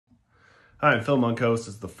Hi, I'm Phil Monkhouse.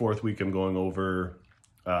 This is the fourth week I'm going over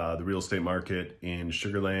the real estate market in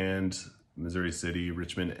Sugar Land, Missouri City,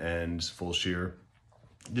 Richmond, and Fulshear.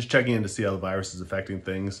 Just checking in to see how the virus is affecting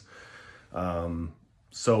things.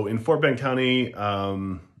 So in Fort Bend County,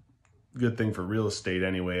 good thing for real estate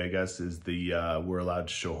anyway, I guess, is we're allowed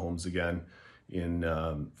to show homes again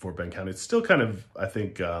in Fort Bend County. It's still kind of, I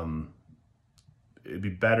think, it'd be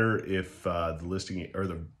better if the listing or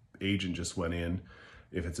the agent just went in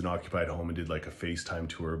if it's an occupied home and did like a FaceTime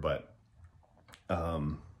tour, but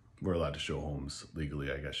we're allowed to show homes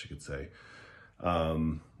legally, I guess you could say.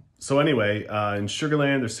 So anyway, in Sugar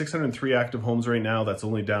Land, there's 603 active homes right now. That's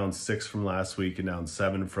only down 6 from last week and down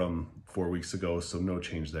 7 from 4 weeks ago, so no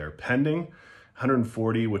change there. Pending,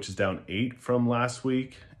 140, which is down 8 from last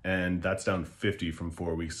week, and that's down 50 from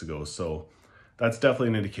 4 weeks ago. So that's definitely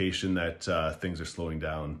an indication that things are slowing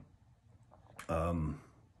down.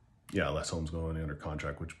 Yeah, less homes going under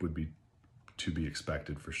contract, which would be to be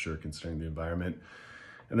expected for sure, considering the environment.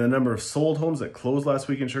 And the number of sold homes that closed last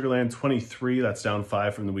week in Sugar Land, 23. That's down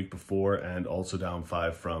 5 from the week before and also down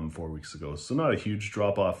 5 from 4 weeks ago. So not a huge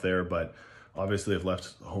drop off there, but obviously if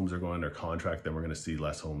less homes are going under contract, then we're going to see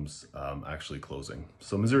less homes actually closing.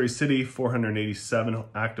 So Missouri City, 487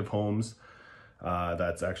 active homes.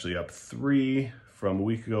 That's actually up 3 from a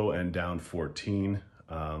week ago and down 14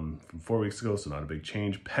 from 4 weeks ago, so not a big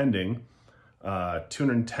change. Pending,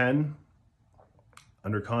 210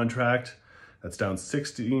 under contract. That's down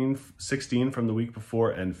 16 from the week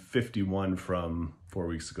before and 51 from 4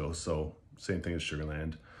 weeks ago. So same thing as Sugar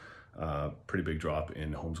Land. Pretty big drop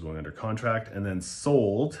in homes going under contract. And then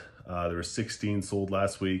sold, there were 16 sold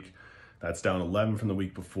last week. That's down 11 from the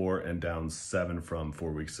week before and down 7 from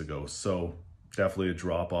 4 weeks ago. So definitely a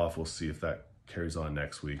drop off. We'll see if that carries on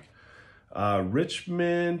next week.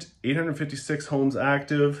 Richmond, 856 homes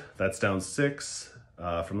active. That's down 6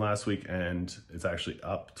 from last week, and it's actually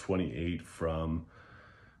up 28 from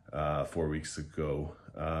 4 weeks ago.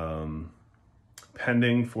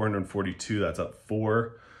 Pending, 442. That's up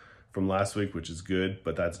 4 from last week, which is good,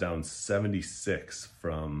 but that's down 76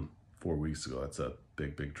 from 4 weeks ago. That's a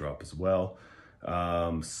big drop as well.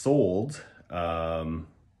 Sold, 30.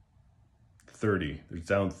 It's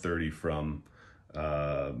down 30 from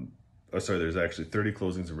there's actually 30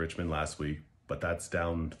 closings in Richmond last week, but that's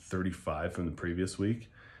down 35 from the previous week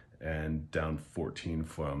and down 14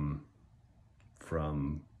 from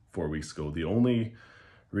 4 weeks ago. The only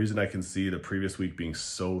reason I can see the previous week being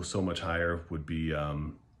so much higher would be a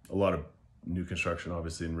lot of new construction,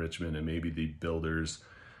 obviously, in Richmond, and maybe the builders.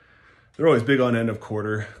 They're always big on end of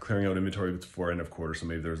quarter, clearing out inventory before end of quarter, so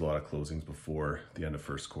maybe there's a lot of closings before the end of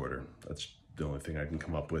first quarter. That's the only thing I can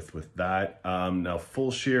come up with that. Now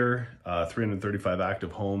Fulshear, 335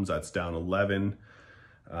 active homes. That's down 11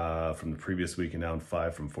 from the previous week and down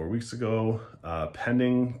 5 from 4 weeks ago.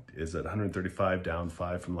 Pending is at 135, down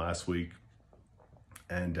 5 from last week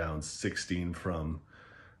and down 16 from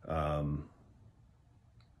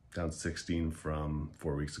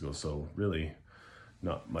 4 weeks ago. So really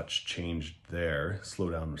not much changed there. Slow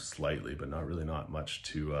down slightly, but not much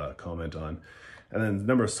to comment on. And then the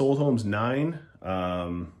number of sold homes, 9.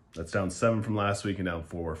 That's down 7 from last week and down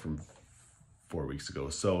 4 from 4 weeks ago.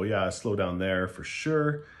 So yeah, slow down there for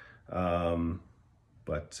sure.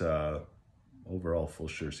 But overall,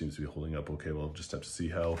 Fulshear seems to be holding up okay. We'll just have to see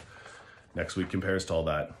how next week compares to all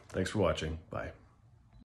that. Thanks for watching. Bye.